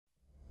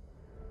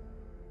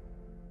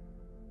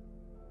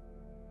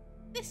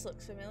This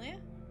looks familiar.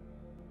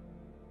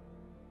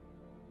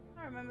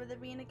 I remember there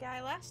being a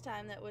guy last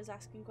time that was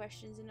asking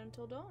questions in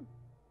Until Dawn.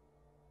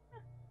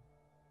 Huh.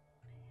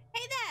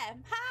 Hey there!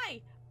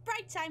 Hi!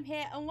 Bright Time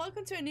here, and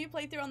welcome to a new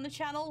playthrough on the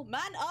channel,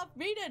 Man of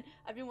Medan!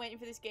 I've been waiting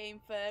for this game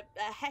for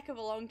a heck of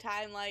a long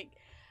time. Like,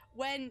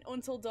 when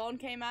Until Dawn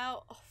came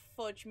out, oh,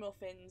 fudge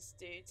muffins,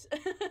 dudes.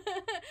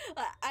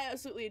 Like, I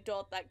absolutely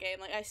adored that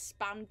game. Like, I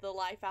spammed the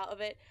life out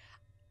of it.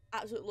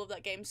 Absolutely love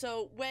that game.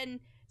 So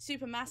when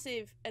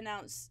Supermassive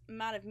announced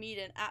Man of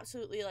Medan,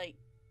 absolutely like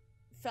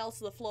fell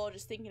to the floor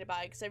just thinking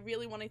about it, because I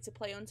really wanted to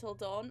play Until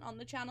Dawn on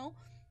the channel,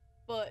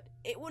 but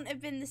it wouldn't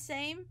have been the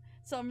same.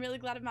 So I'm really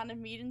glad Man of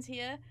Medan's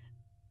here.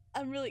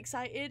 I'm really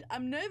excited.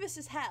 I'm nervous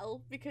as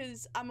hell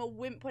because I'm a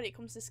wimp when it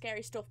comes to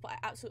scary stuff, but I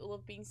absolutely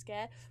love being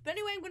scared. But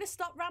anyway, I'm going to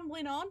stop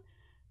rambling on.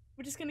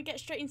 We're just going to get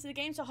straight into the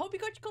game. So I hope you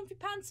got your comfy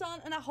pants on,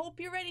 and I hope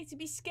you're ready to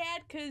be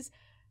scared, because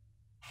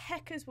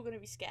heckers we're going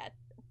to be scared.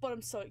 But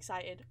I'm so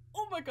excited.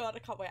 Oh my god, I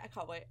can't wait, I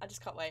can't wait. I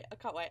just can't wait, I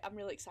can't wait. I'm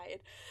really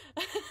excited.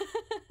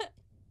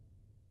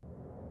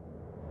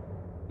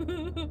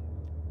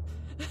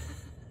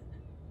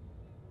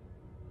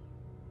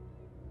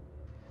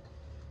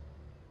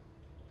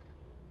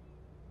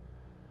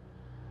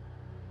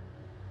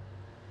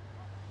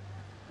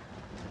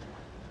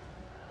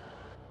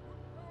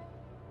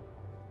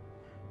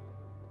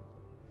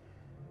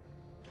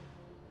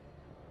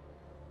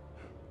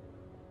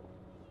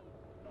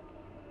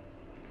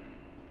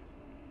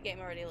 Game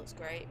already looks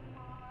great.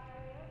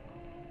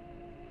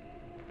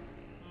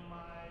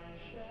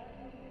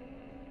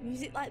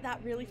 Music like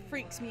that really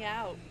freaks me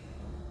out.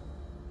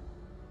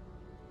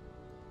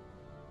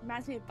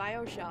 Reminds me of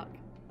BioShock.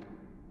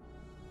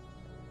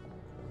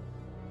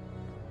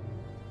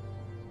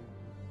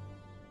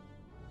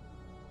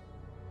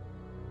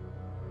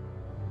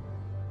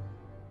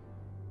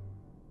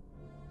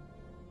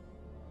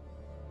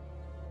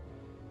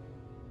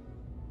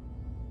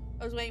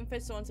 I was waiting for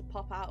someone to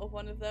pop out of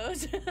one of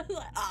those. I was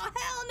like, oh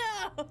hell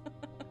no!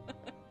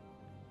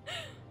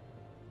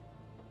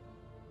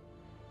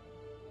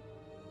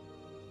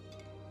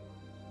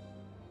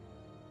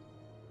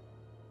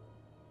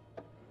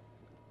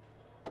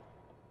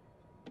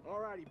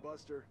 Alrighty,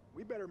 Buster.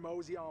 We better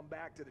mosey on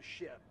back to the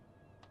ship.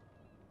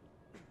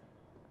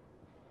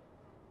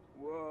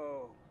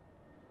 Whoa.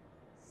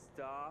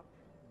 Stop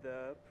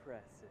the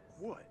presses.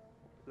 What?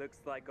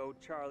 Looks like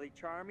old Charlie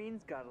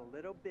Charming's got a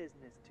little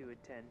business to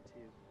attend to.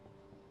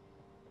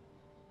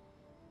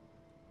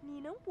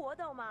 你能搏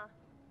斗吗，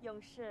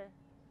勇士？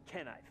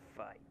 Can I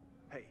fight?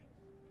 Hey,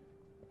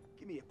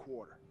 give me a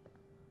quarter.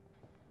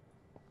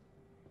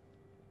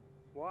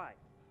 Why?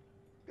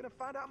 Gonna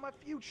find out my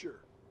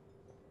future.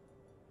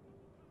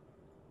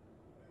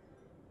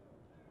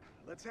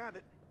 Let's have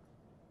it.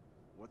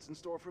 What's in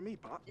store for me,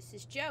 Pop? This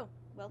is Joe.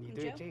 Welcome, 你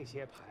对 Joe. 这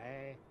些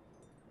牌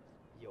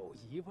有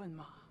疑问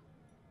吗？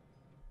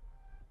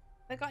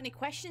 Have I got any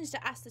questions to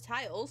ask the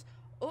titles?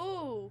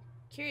 Oh,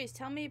 curious.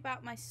 Tell me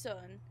about my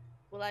son.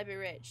 Will I be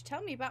rich?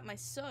 Tell me about my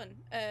son.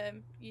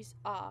 Use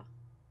R.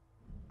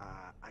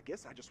 I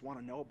guess I just want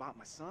to know about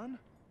my son.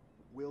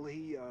 Will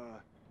he,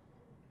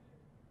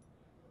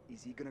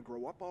 is he gonna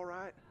grow up all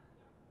right?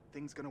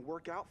 Things gonna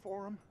work out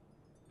for him?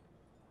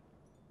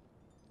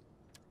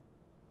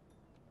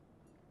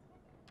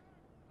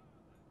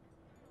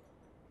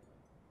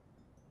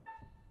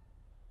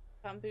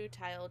 Bamboo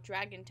tile,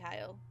 dragon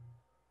tile.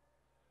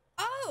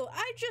 Oh,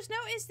 I just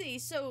noticed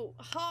these. So,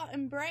 heart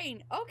and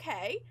brain.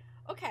 Okay.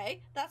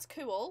 Okay, that's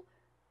cool.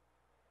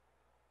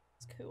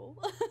 That's cool.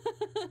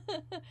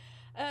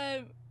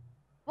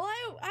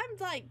 Well, I'm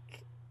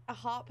like a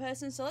heart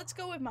person, so let's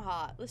go with my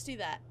heart. Let's do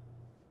that.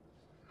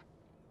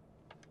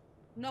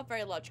 Not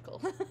very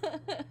logical.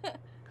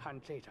 看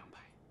这张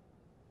牌，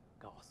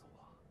告诉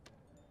我，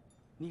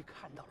你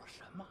看到了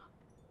什么？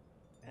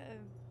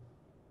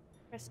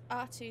 Press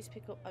R2 to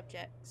pick up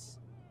objects.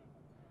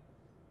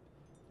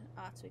 And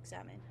R to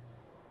examine.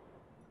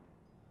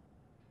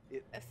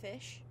 A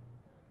fish.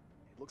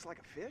 It looks like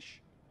a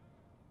fish?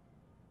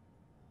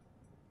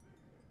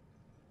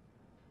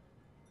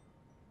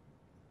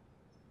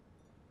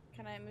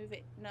 Can I move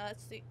it? No,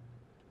 that's the...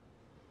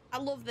 I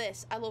love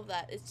this. I love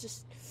that. It's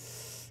just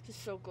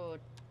so good.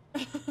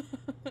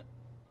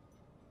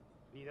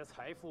 你的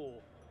财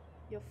富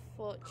Your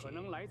可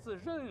能 fortune. 来自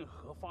任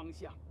何方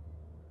向，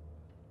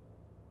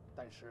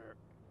但是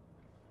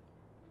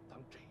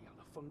当这样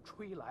的风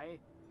吹来，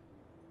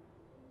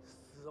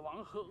死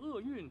亡和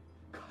厄运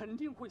肯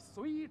定会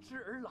随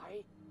之而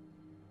来。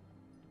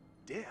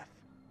 Death?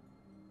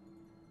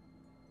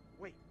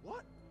 Wait,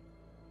 what?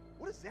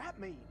 What does that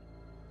mean?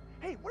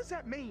 Hey, what does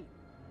that mean?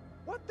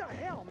 What the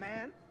hell,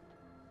 man?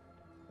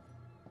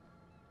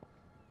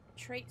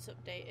 Traits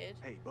updated.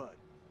 Hey, bud,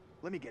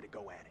 let me get a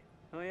go at it.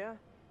 Oh yeah?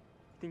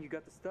 Think you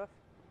got the stuff?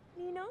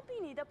 你能比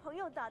你的朋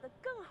友打得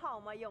更好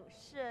吗，勇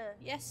士？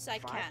 Yes, I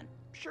Fine. can.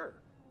 Sure.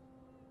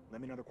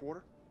 Let me another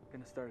quarter.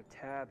 Gonna start a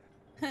tab.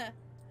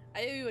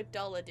 I owe you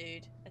 $1,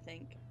 dude, I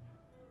think.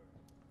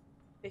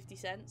 50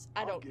 cents?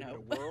 I I'll don't give it know.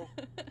 a whirl.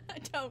 I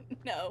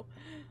don't know.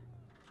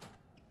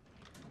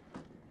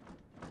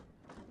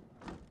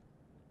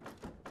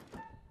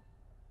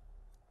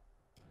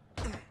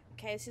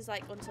 Okay, this is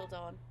like Until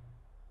Dawn.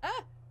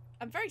 Ah!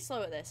 I'm very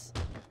slow at this.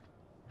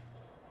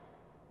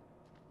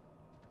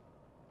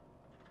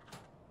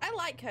 I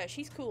like her.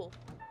 She's cool.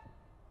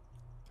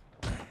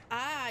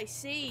 Ah, I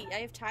see. I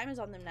have timers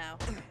on them now.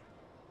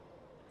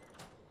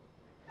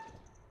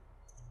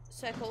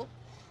 Circle.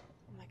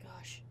 Oh my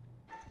gosh.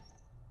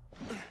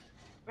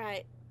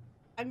 Right.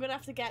 I'm gonna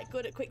have to get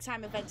good at quick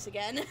time events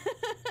again.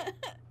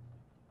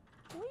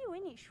 我以为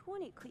你说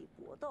你可以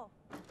搏斗。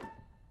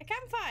 I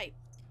can fight.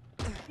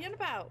 What are you on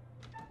about?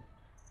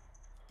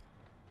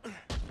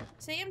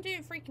 See, I'm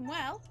doing freaking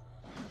well.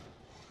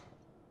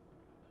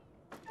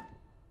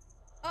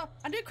 Oh,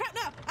 I'm doing crap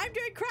now. I'm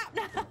doing crap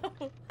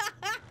now.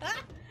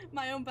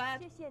 My own bad.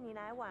 谢谢你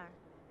来玩。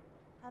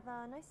Have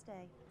a nice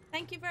day.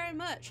 Thank you very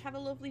much. Have a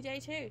lovely day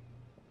too.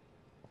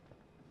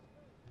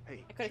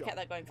 Hey, I could have Joe, kept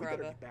that going we better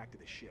forever. get back to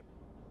the ship.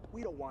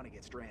 We don't want to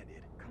get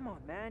stranded. Come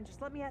on, man.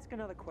 Just let me ask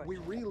another question. We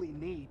really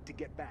need to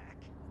get back.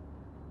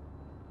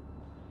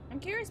 I'm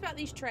curious about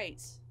these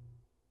traits.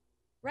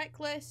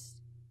 Reckless,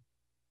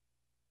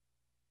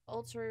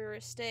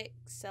 altruistic,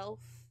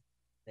 selfish,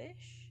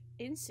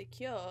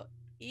 insecure,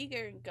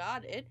 eager, and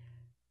guarded.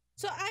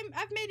 So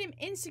I've made him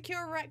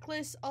insecure,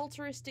 reckless,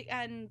 altruistic,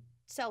 and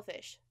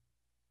selfish.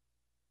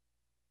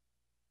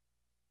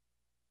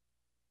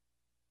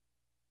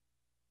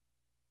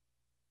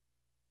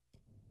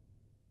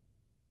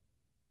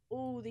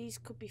 Oh, these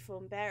could be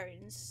fun.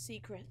 Bearings,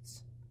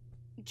 secrets.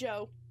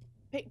 Joe,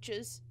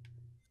 pictures.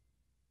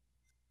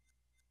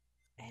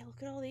 Hey,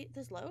 look at all these.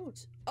 There's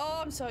loads. Oh,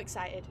 I'm so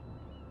excited.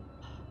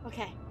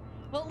 Okay.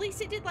 Well, at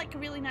least it did like a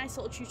really nice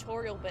little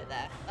tutorial bit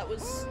there. That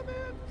was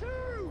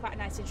quite a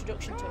nice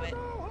introduction to it.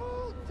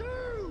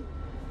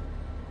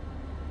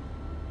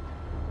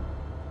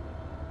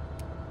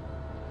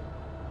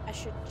 I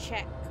should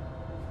check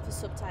for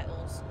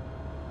subtitles.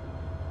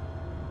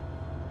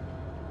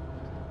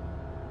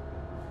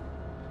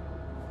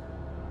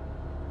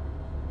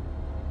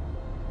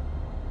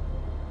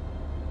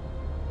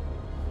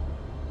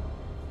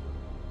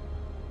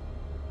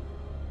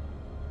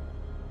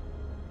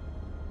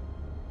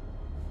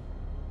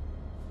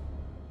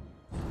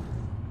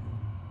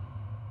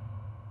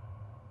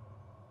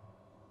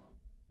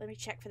 Let me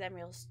check for them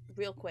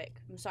real quick.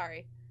 I'm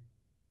sorry.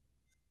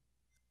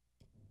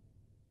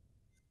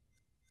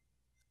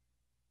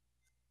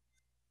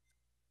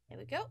 There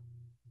we go.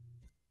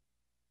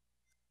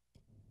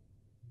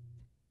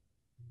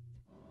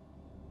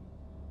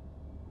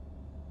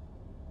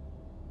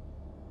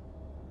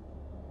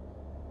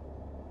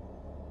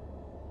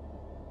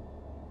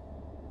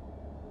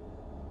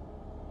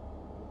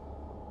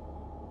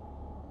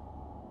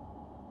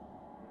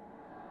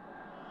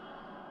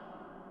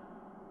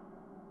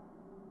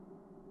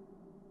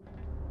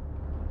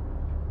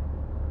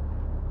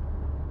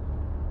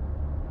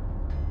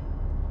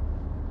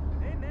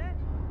 Hey, man.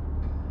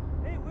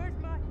 Hey, where's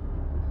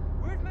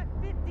my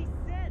 50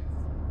 cents?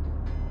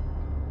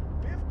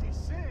 50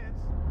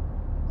 cents?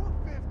 What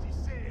 50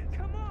 cents?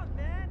 Come on,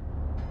 man.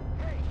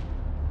 Hey,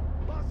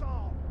 buzz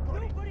off,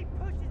 buddy. Nobody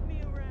pushes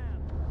me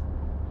around.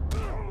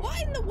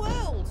 What in the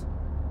world?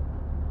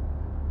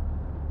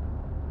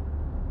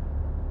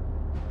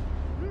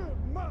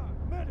 In my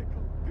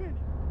medical opinion,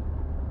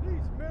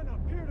 these men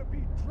appear to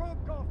be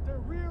drunk off their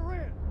rear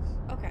ends.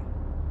 Okay.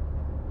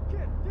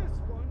 Get this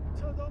one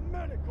to the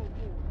medical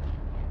ward.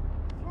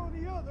 Throw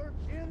the other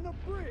in the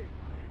brig.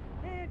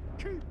 And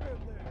keep him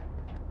there.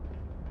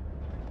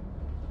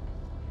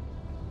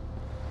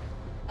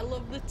 I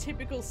love the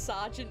typical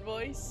sergeant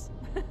voice.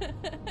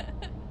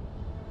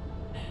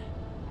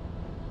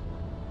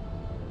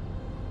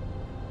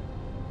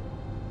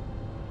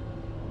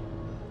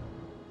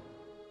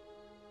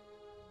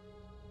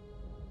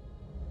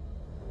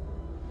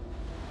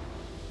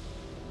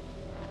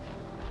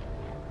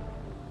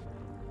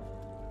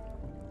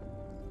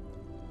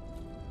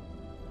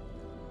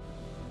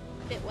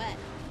 Bit wet.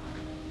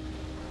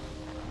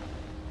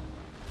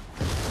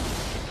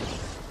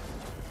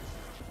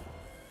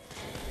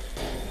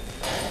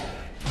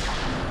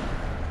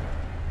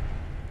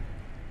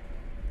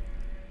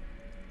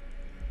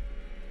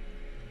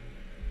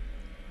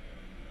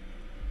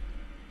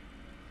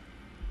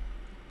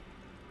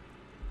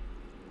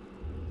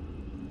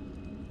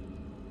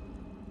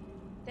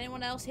 Did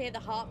anyone else hear the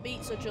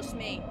heartbeats or just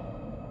me? Oh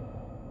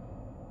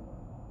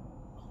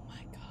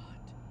my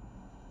god.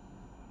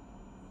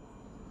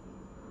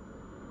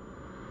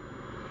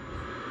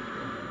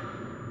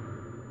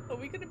 Are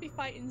we gonna be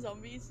fighting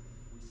zombies?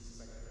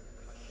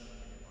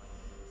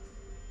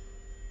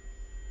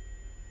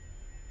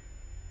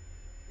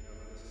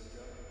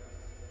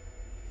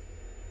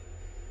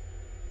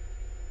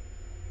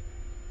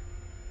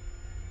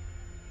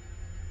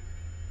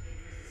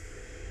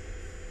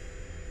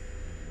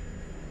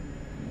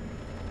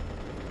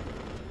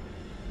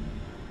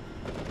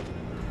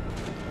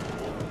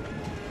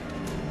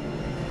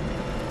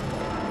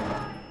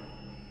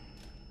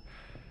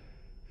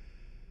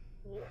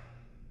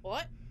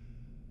 What?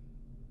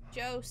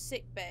 Joe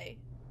sickbay.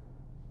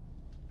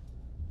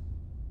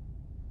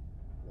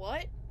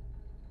 What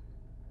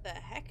the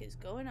heck is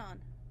going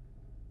on?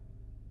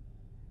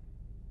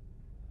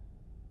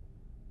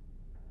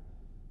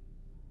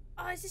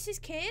 Oh, is this his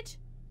kid?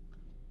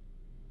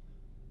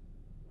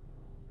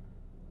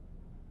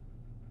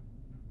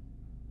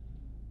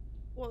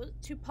 What?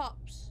 Two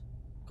pops.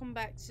 Come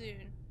back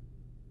soon.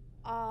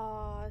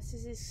 Ah, this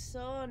is his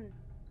son.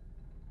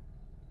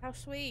 How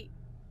sweet.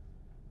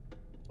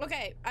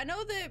 Okay, I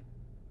know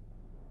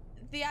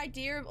the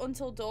idea of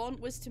Until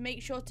Dawn was to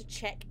make sure to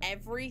check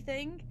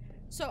everything,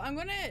 so I'm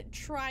gonna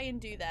try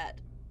and do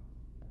that.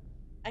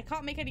 I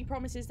can't make any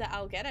promises that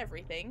I'll get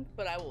everything,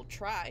 but I will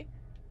try.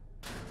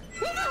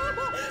 What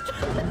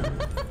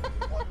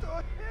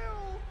the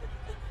hell?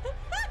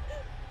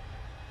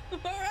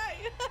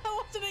 Alright,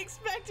 I wasn't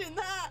expecting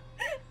that.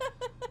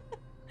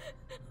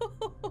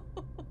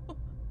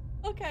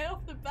 Okay,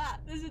 off the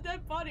bat, there's a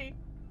dead body.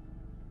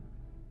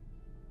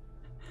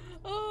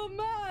 Oh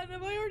man,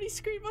 have I already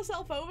screwed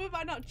myself over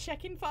by not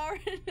checking far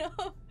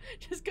enough?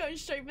 Just going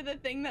straight for the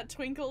thing that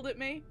twinkled at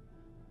me.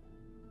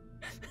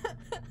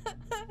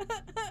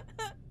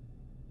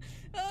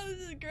 Oh, this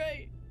is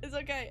great. It's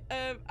okay.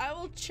 I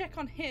will check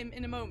on him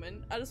in a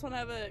moment. I just want to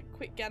have a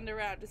quick gander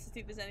around just to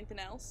see if there's anything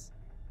else.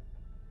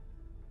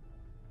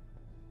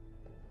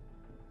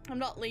 I'm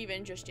not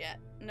leaving just yet.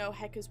 No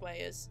heckers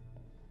wayers.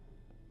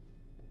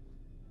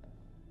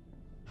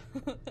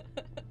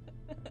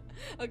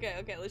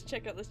 Okay, let's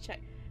check out, let's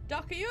check.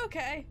 Doc, are you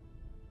okay?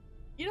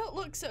 You don't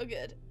look so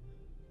good.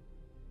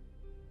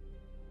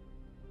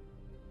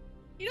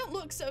 You don't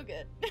look so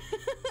good.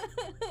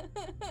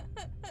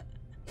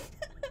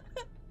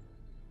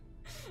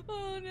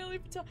 Oh, nearly.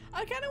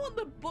 I kind of want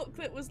the book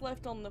that was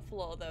left on the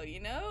floor, though, you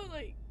know?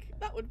 Like,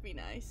 that would be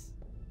nice.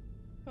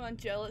 Come on,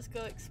 Joe, let's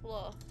go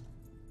explore.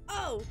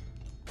 Oh!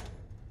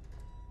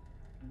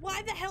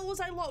 Why the hell was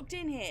I locked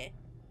in here?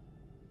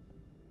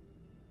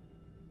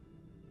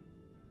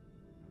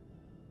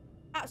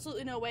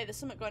 Absolutely no way. There's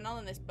something going on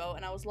in this boat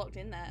and I was locked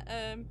in there.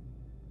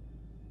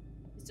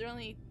 Is there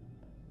only...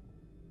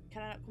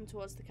 Can I not come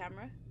towards the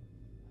camera?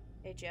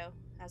 Hey Joe,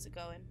 how's it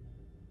going?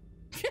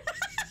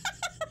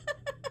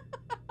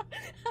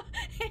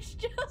 It's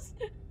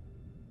just...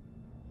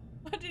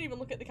 I didn't even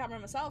look at the camera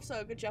myself,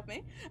 so good job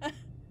me.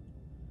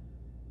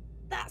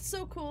 That's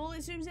so cool. It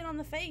zooms in on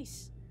the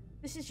face.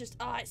 This is just...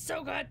 Oh, it's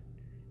so good.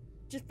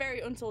 Just very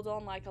Until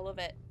Dawn like. I love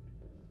it.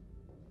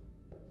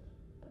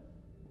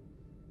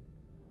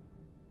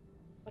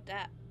 What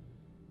that?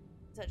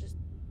 Is that just...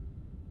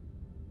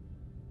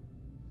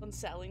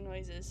 unsettling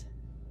noises?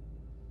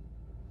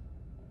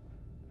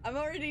 I'm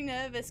already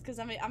nervous because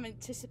I'm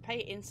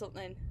anticipating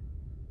something.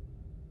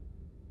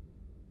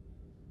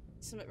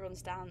 Something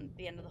runs down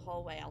the end of the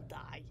hallway, I'll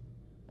die.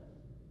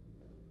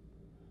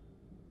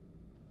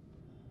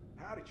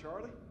 Howdy,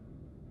 Charlie.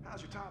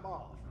 How's your time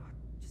off?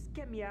 Just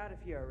get me out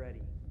of here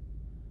already.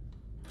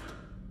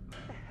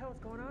 What the hell's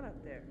going on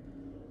up there?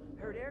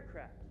 Heard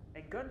aircraft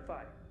and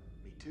gunfire.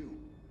 Me too.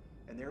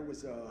 And there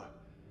was a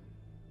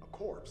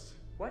corpse.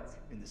 What?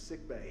 In the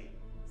sick bay.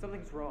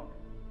 Something's wrong.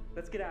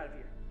 Let's get out of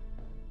here.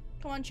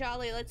 Come on,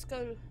 Charlie, let's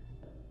go.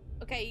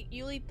 Okay,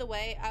 you lead the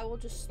way. I will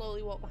just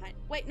slowly walk behind.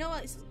 Wait, no,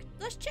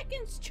 let's check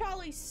in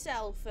Charlie's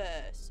cell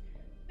first.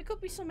 There could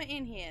be something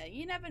in here.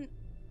 You never...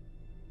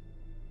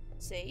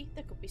 See?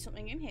 There could be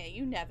something in here.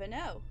 You never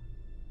know.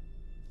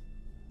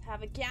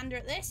 Have a gander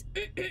at this.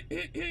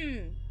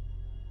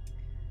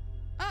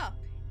 Oh,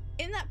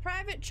 in that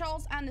Private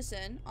Charles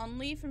Anderson, on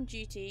leave from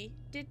duty,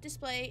 did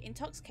display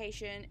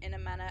intoxication in a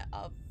manner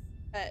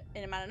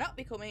not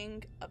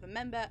becoming of a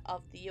member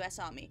of the US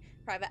Army.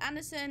 Private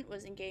Anderson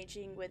was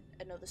engaging with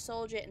another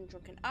soldier in a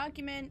drunken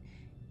argument.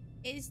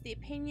 It is the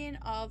opinion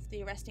of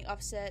the arresting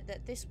officer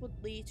that this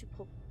would lead to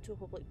a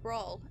public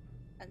brawl,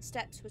 and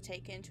steps were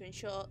taken to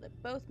ensure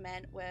that both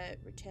men were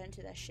returned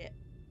to their ship.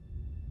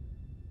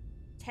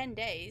 10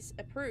 days.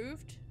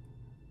 Approved.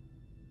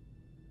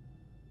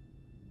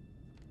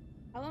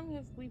 How long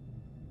have we,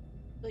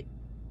 like,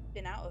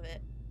 been out of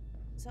it?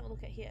 Let's have a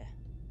look at here.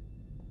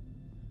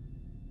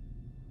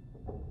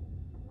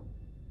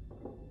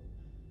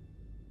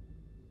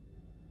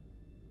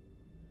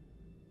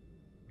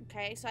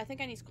 Okay, so I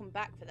think I need to come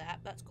back for that.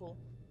 That's cool.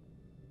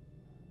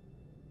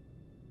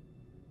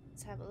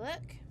 Let's have a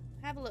look.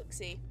 Have a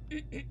look-see.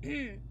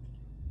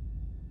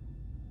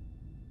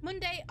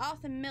 Monday,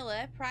 Arthur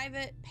Miller,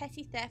 private,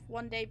 petty theft,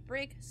 one-day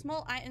brig,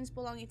 small items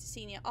belonging to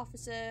senior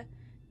officer,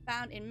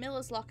 found in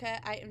Miller's locker,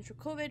 items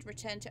recovered,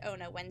 returned to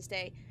owner.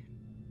 Wednesday,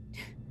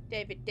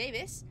 David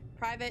Davis,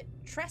 private,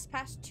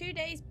 trespass, 2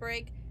 days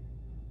brig,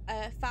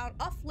 found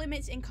off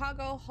limits in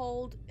cargo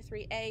hold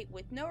 3A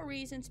with no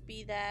reason to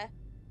be there.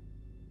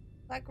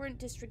 Flagrant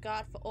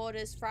disregard for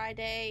orders.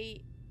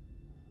 Friday,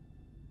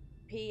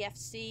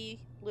 PFC,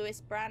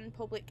 Lewis Brand,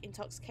 public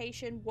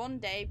intoxication. 1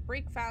 day,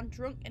 brig found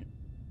drunk and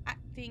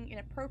acting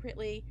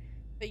inappropriately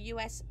for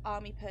US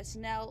Army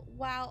personnel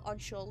while on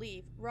shore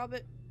leave.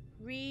 Robert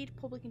Reed,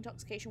 public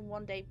intoxication.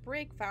 1 day,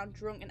 brig found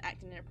drunk and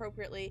acting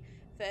inappropriately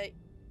for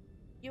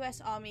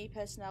US Army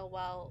personnel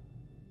while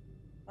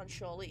on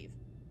shore leave.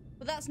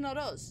 But that's not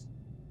us.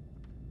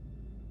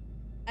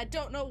 I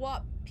don't know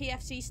what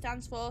PFC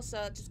stands for,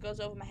 so it just goes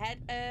over my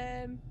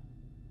head.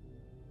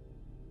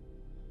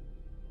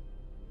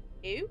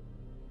 Ew?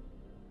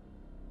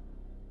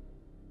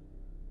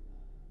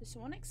 Did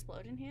someone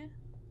explode in here?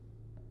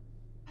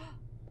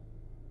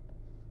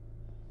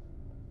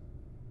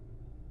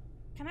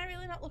 Can I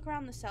really not look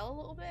around the cell a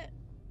little bit?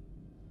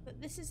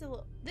 But this is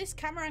this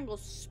camera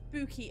angle's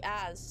spooky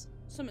as.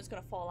 Something's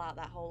gonna fall out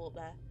that hole up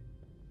there.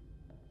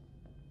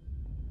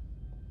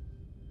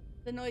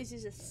 The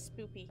noises are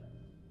spoopy.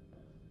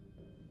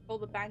 All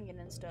the banging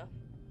and stuff.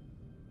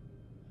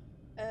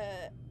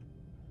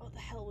 What the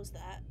hell was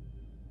that?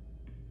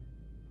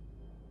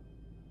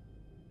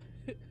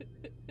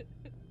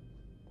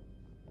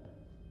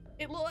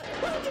 It looked like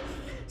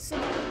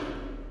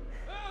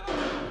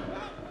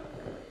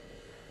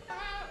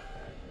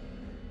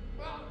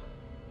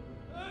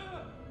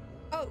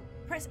Oh,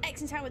 press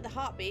X in time with the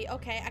heartbeat.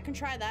 Okay, I can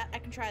try that. I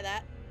can try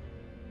that.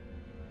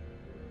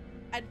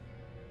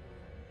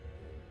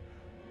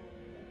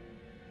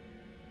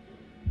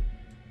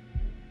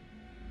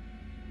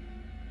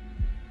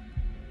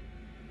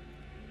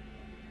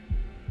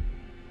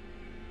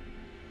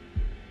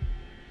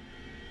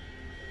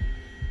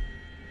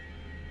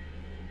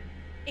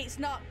 It's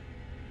not.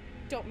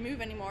 Don't move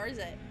anymore, is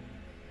it?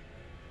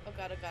 Oh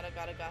god, oh god, oh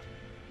god, oh god.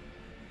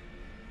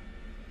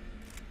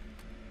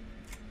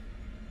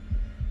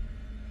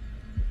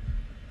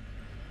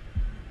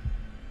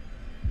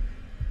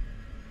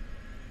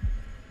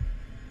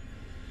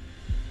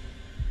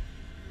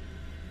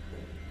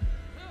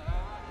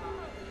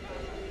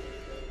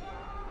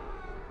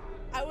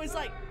 I was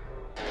like,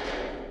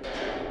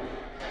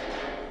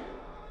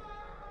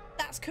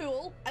 that's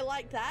cool. I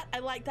like that. I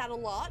like that a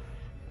lot.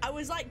 I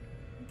was like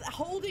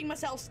holding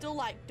myself still,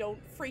 like, don't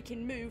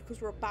freaking move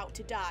because we're about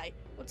to die.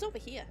 What's over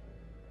here?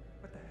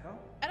 What the hell?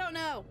 I don't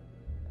know.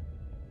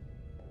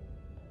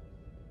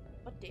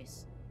 What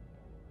this?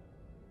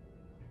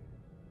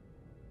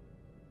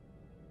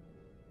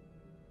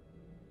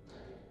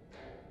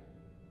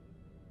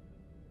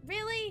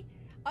 Really?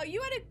 Oh,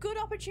 you had a good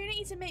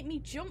opportunity to make me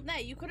jump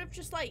there. You could have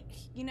just, like,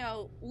 you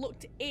know,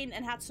 looked in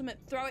and had something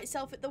throw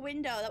itself at the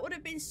window. That would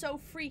have been so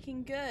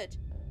freaking good.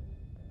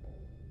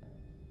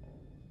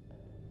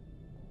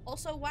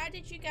 Also, why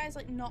did you guys,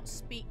 like, not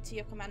speak to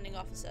your commanding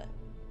officer?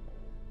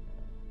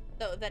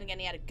 Though, then again,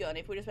 he had a gun.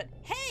 If we just went,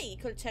 hey, he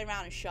could have turned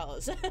around and shot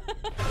us.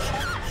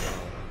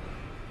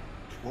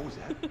 What was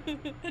that?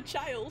 A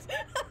child.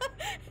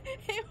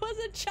 It was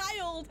a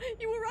child.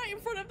 You were right in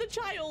front of the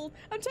child.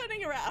 I'm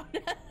turning around.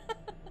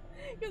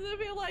 Because I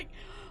feel like,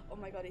 oh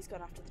my god, he's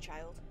gone after the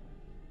child.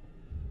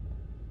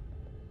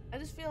 I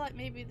just feel like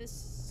maybe there's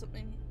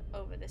something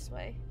over this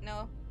way.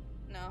 No.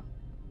 No.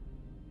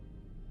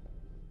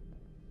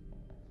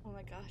 Oh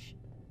my gosh.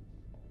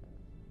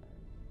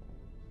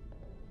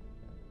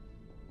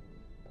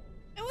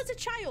 It was a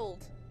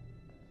child.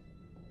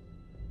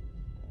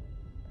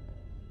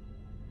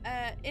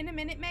 In a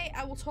minute, mate.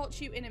 I will talk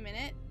to you in a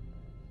minute.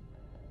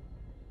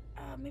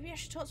 Maybe I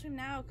should talk to him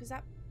now, because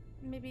that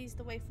maybe is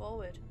the way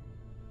forward.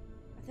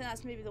 I think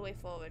that's maybe the way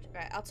forward.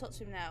 Right, I'll talk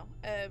to him now.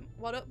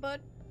 What up, bud?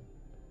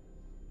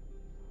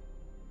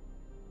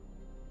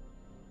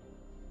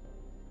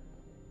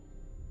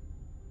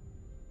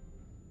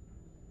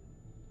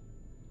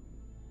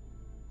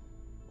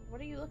 What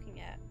are you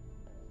looking at?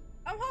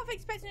 I'm half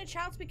expecting a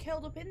child to be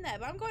curled up in there,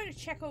 but I'm going to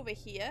check over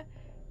here.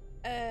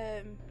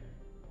 Hey,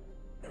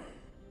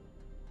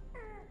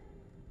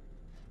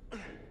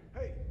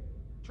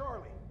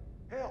 Charlie,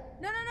 help!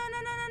 No,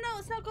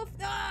 let's not go.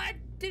 Ah, I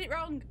did it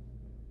wrong.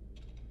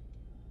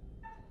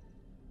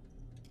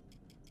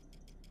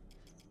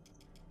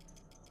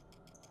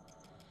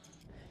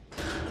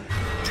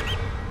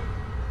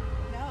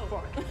 No.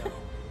 Fuck no.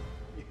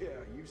 Yeah,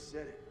 you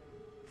said it.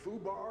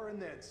 Foobar and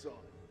then some.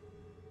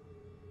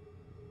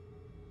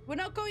 We're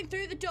not going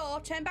through the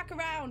door. Turn back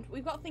around.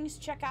 We've got things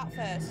to check out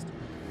first.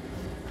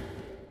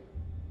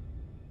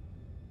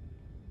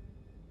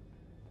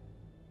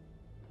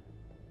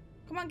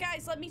 Come on,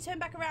 guys. Let me turn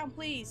back around,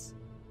 please.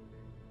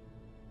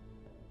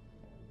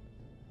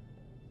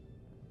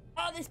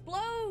 Oh, this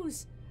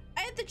blows.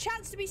 I had the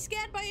chance to be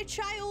scared by a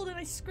child and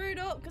I screwed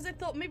up because I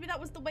thought maybe that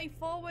was the way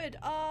forward.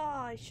 Oh,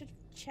 I should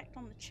have checked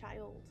on the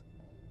child.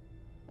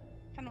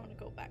 I kind of want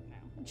to go back now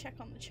and check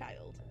on the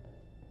child.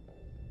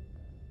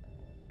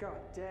 God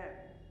damn.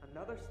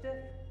 Another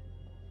stiff?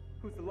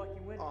 Who's the lucky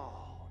winner?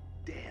 Oh,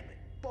 damn it.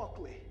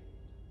 Buckley.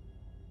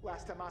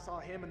 Last time I saw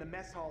him in the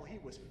mess hall, he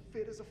was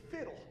fit as a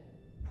fiddle.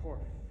 Poor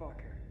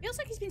fucker. Feels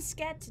like he's been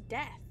scared to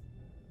death.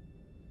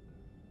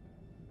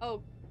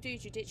 Oh,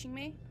 dude, you're ditching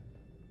me?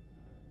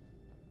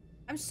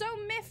 I'm so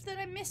miffed that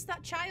I missed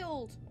that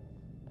child.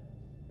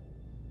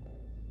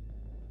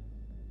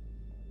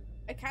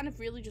 I kind of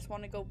really just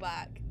want to go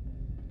back.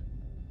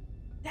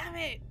 Damn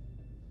it!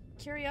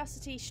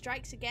 Curiosity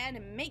strikes again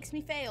and makes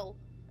me fail.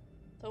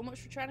 So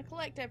much for trying to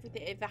collect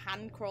everything. If a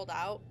hand crawled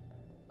out,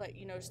 like,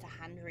 you know, just a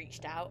hand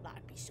reached out,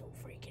 that'd be so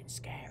freaking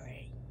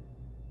scary.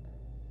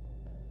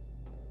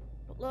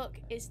 But look,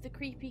 it's the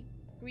creepy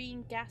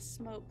green gas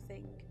smoke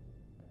thing.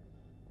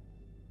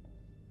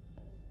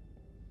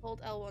 Hold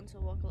L1 to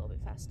walk a little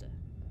bit faster.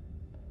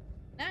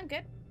 No, I'm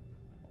good.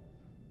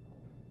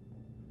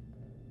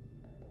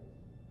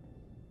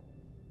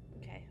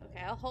 Okay,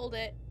 Okay, I'll hold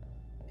it,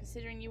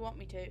 considering you want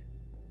me to.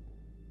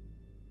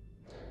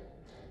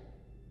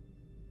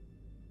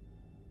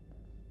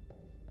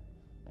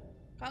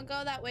 Can't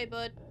go that way,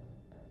 bud.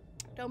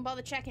 Don't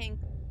bother checking.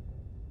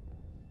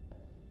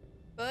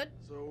 Bud?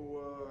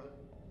 So,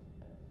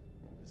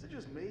 is it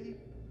just me?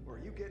 Or are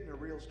you getting a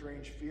real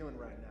strange feeling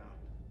right now?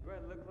 Do I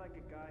look like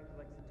a guy who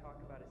likes to talk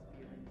about his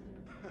feelings?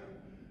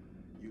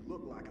 You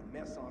look like a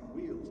mess on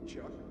wheels,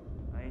 Chuck.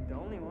 I ain't the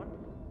only one.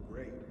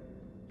 Great.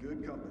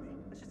 Good company.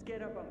 Let's just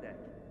get up on deck.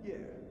 Yeah,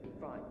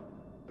 Fine.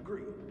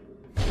 agreed.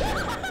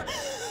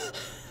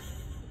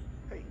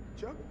 Hey,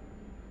 Chuck?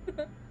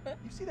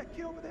 You see that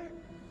kid over there?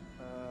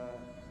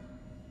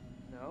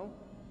 No?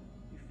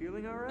 You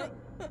feeling alright?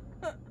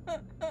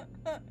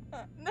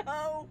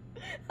 No,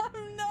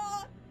 I'm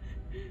not.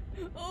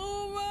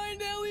 Oh my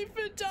Nelly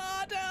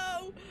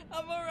Furtado.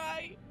 I'm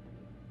alright.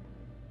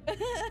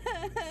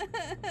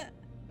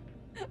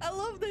 I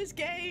love this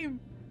game.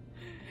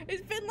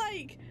 It's been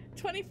like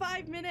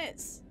 25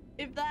 minutes,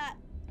 if that,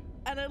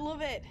 and I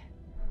love it.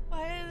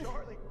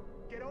 Charlie,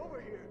 get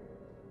over here.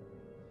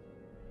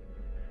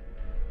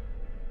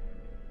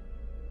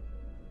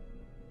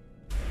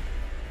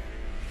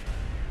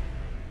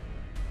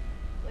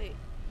 Wait.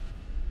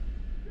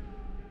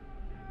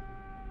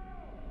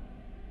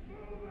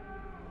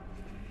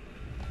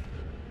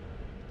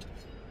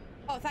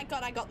 Oh, thank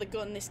God I got the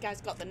gun. This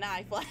guy's got the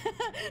knife.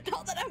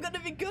 Not that I'm gonna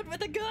be good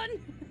with a gun.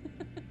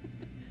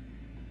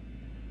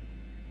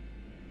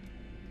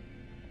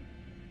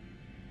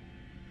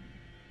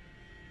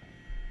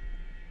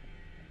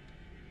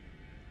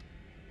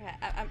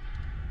 Yeah,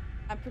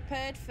 I'm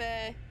prepared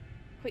for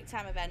quick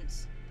time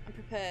events. I'm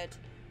prepared.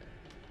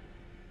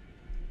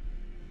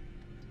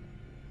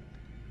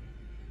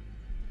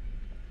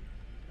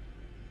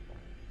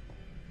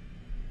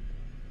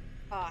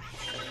 Ah.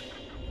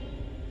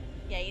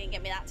 Yeah, you didn't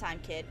get me that time,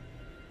 kid.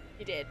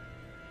 You did.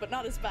 But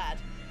not as bad.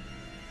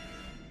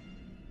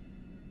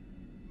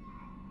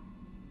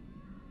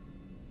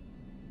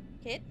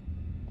 Kid?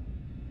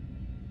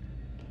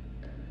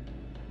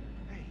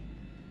 Hey,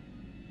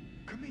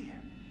 come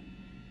here.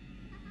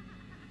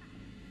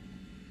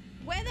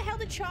 Where the hell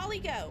did Charlie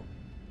go?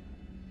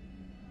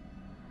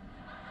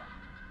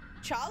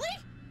 Charlie?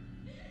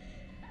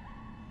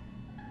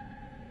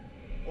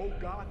 Oh,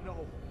 God,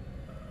 no.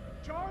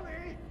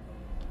 Charlie!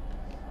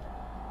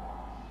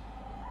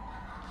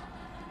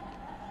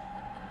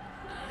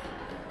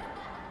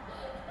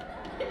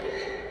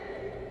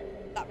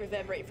 That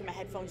reverberated from my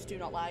headphones, do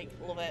not like.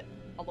 Love it.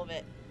 I love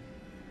it.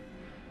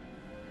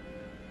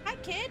 Hi,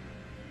 kid.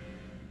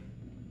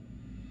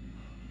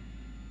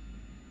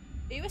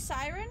 Are you a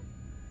siren?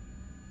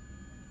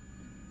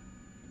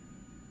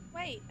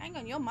 Wait, hang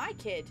on, you're my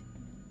kid.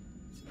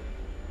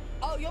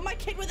 Oh, you're my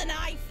kid with a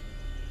knife.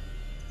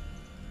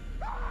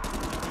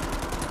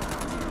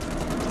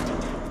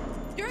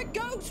 You're a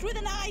ghost with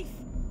a knife.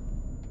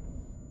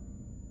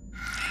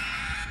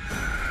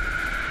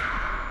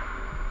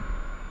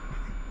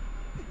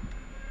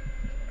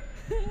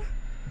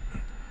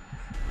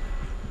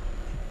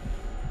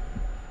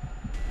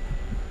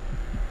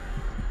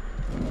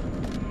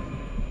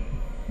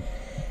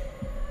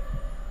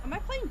 Am I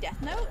playing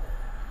Death Note?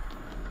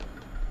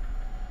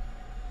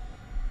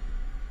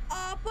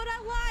 But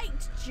I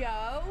liked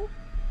Joe.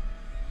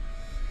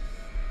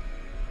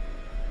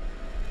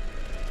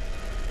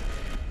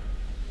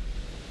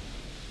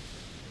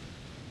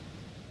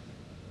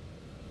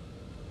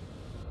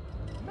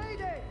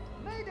 Mayday!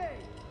 Mayday!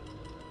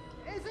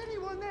 Is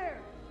anyone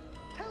there?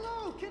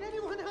 Hello? Can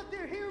anyone out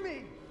there hear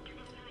me?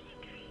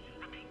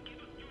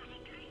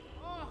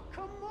 Oh,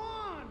 come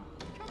on!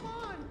 Come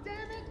on,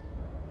 damn it!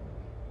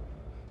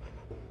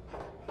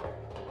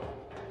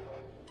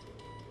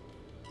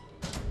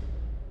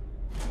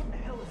 What the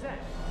hell is that?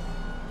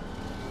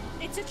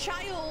 It's a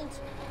child.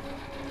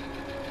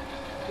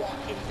 What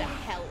in the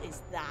hell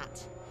is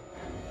that?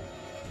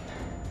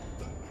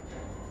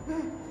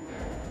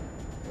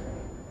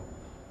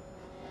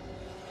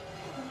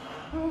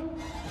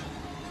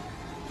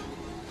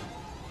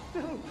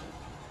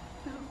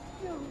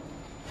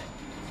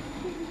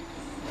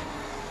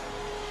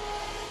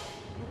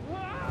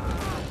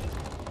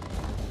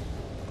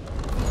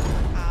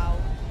 Ow.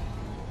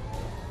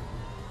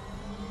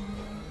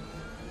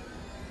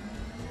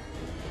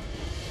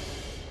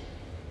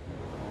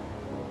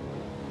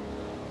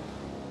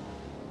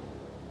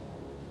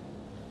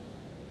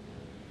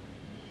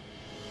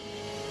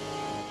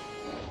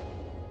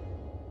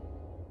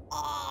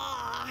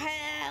 Oh,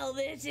 hell,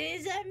 this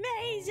is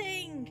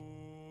amazing.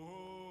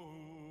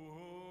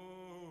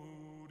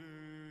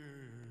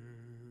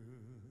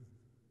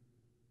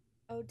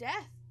 Oh,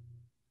 death.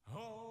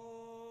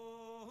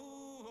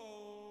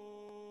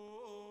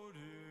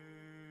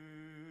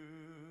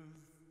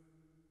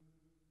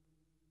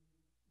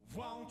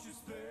 Won't you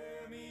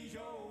spare me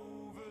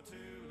over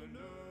till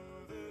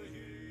another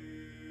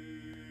year?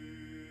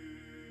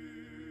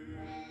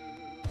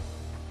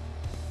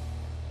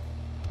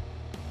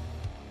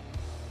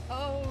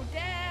 Oh,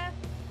 death.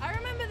 I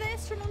remember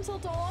this from Until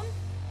Dawn.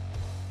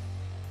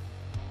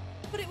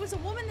 but it was a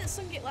woman that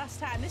sung it last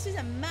time. This is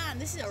a man.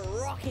 This is a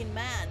rocking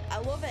man. I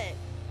love it.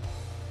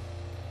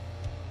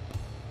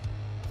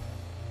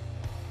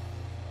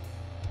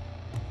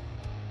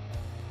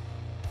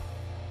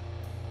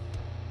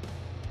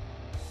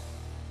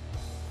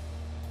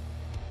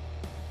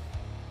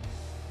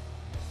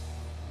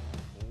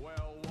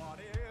 Well, what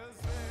is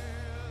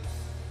this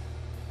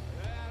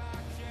that I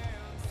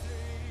can't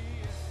see?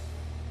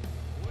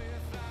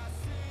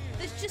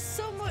 There's just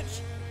so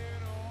much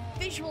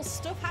visual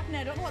stuff happening.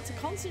 I don't know what to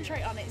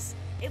concentrate on.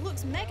 It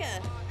looks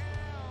mega.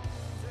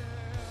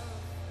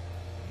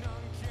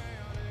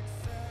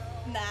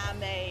 Nah,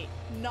 mate.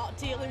 Not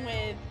dealing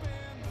with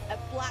a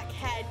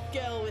black-haired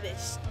girl with it.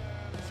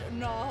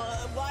 No,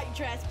 white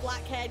dress,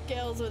 black-haired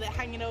girls with it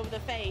hanging over the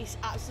face.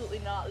 Absolutely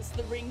not. It's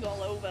the ring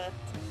all over.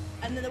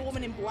 And then the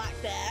woman in black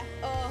there.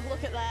 Oh,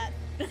 look at that.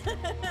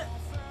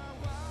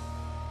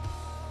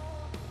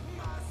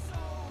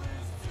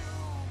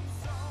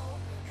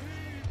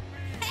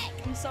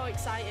 Heck, I'm so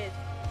excited.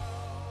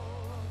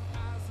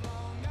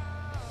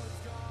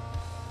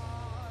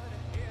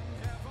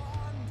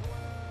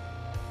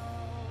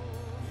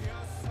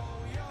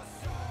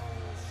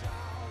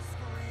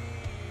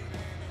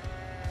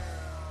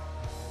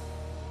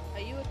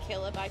 Are you a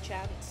killer by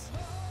chance?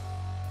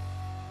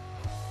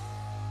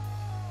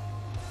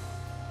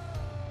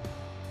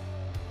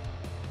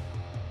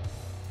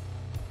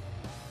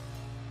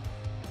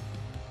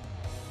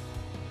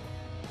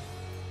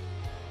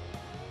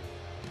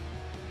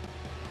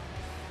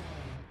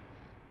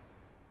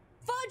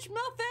 Fudge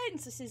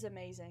muffins! This is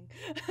amazing.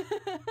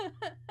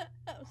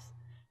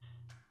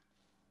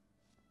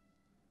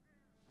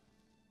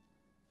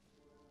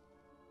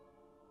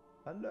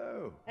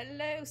 Hello,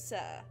 Hello,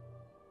 sir.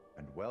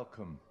 and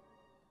welcome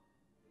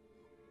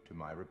to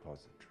my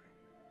repository.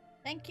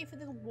 Thank you for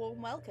the warm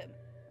welcome.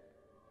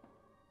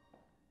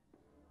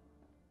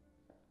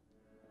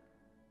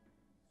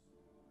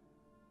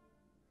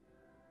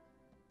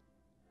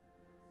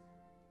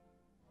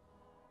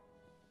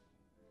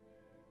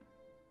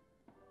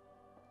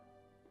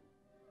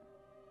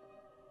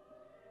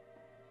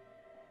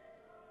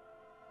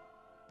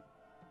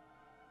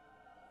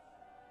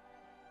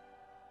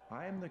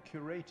 I am the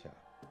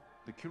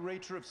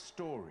curator of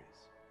stories.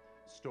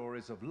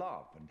 Stories of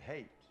love and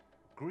hate,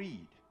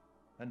 greed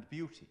and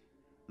beauty,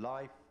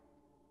 life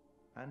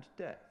and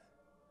death.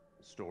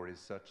 Stories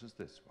such as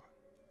this one.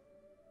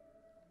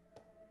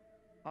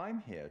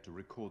 I'm here to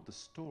record the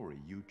story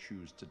you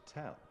choose to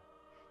tell.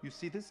 You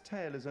see, this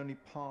tale is only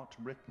part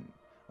written,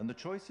 and the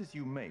choices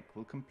you make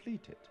will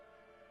complete it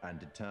and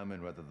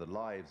determine whether the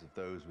lives of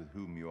those with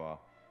whom you are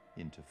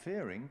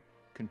interfering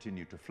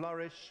continue to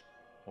flourish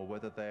or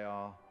whether they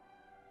are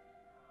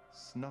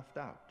snuffed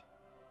out.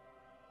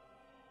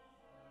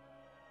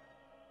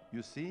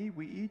 You see,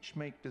 we each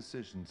make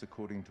decisions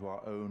according to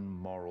our own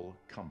moral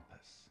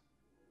compass.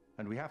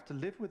 And we have to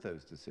live with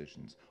those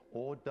decisions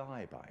or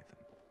die by them.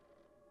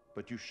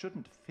 But you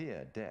shouldn't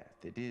fear death.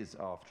 It is,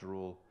 after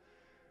all,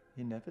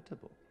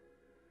 inevitable.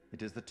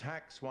 It is the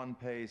tax one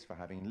pays for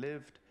having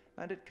lived,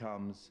 and it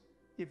comes,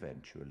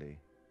 eventually,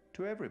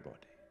 to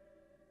everybody.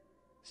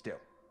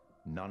 Still,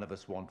 none of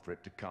us want for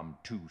it to come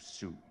too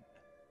soon,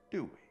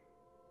 do we?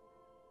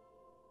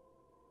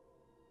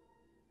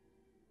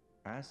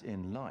 As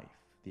in life,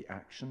 the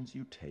actions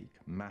you take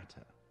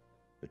matter.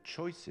 The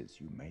choices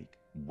you make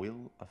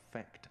will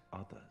affect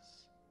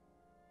others.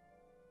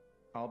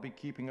 I'll be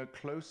keeping a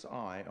close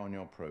eye on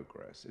your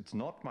progress. It's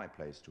not my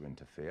place to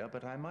interfere,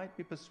 but I might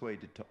be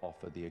persuaded to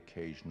offer the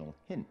occasional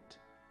hint.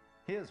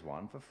 Here's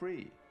one for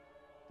free.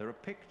 There are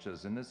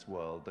pictures in this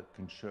world that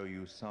can show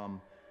you some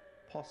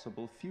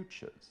possible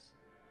futures.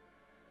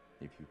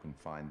 If you can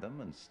find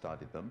them and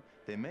study them,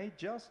 they may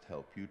just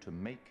help you to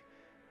make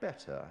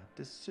better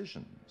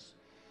decisions.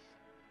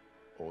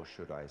 Or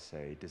should I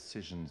say,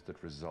 decisions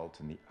that result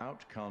in the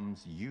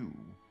outcomes you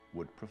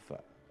would prefer.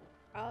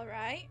 All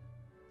right.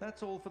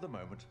 That's all for the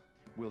moment.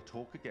 We'll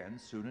talk again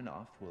soon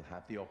enough. We'll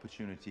have the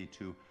opportunity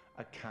to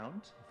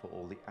account for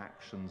all the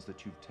actions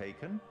that you've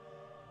taken,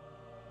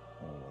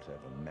 or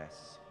whatever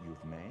mess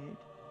you've made.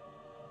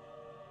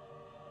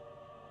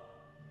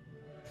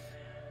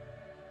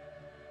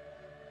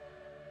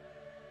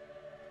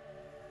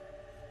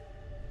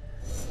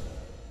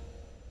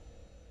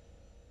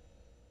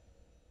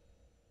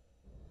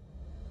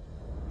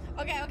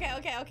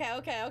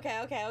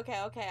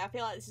 Okay. I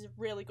feel like this is a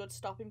really good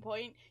stopping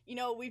point. You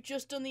know, we've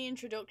just done the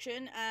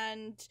introduction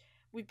and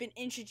we've been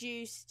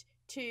introduced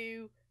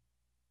to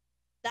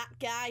that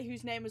guy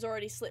whose name has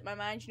already slipped my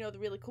mind. You know, the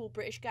really cool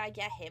British guy.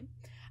 Yeah, him.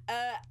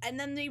 And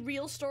then the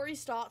real story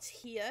starts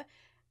here.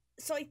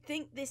 So I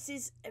think this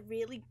is a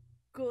really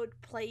good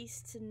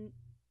place to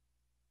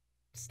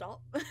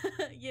stop.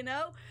 You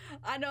know?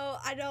 I know.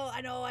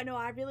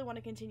 I really want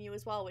to continue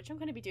as well, which I'm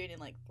going to be doing in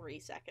like 3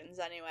 seconds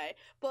anyway.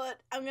 But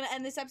I'm going to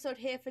end this episode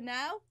here for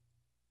now.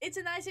 It's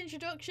a nice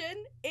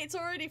introduction. It's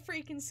already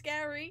freaking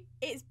scary.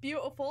 It's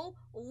beautiful.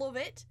 Love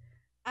it.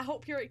 I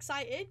hope you're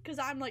excited, because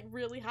I'm like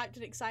really hyped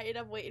and excited.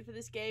 I've waited for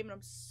this game and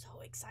I'm so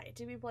excited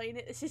to be playing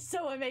it. This is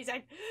so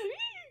amazing.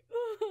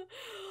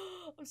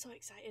 I'm so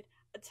excited.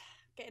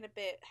 Getting a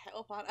bit het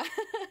up, aren't I?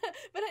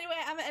 But anyway,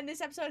 I'm gonna end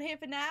this episode here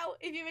for now.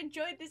 If you've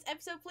enjoyed this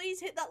episode, please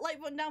hit that like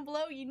button down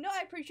below. You know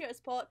I appreciate your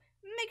support.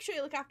 Make sure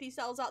you look after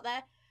yourselves out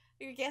there.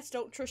 I guess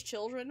don't trust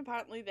children.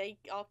 Apparently they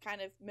are kind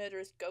of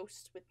murderous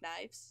ghosts with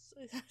knives.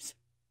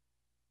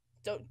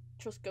 Don't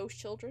trust ghost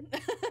children.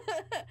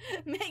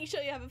 Make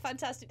sure you have a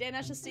fantastic day, and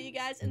I shall see you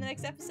guys in the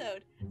next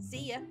episode.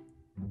 See ya.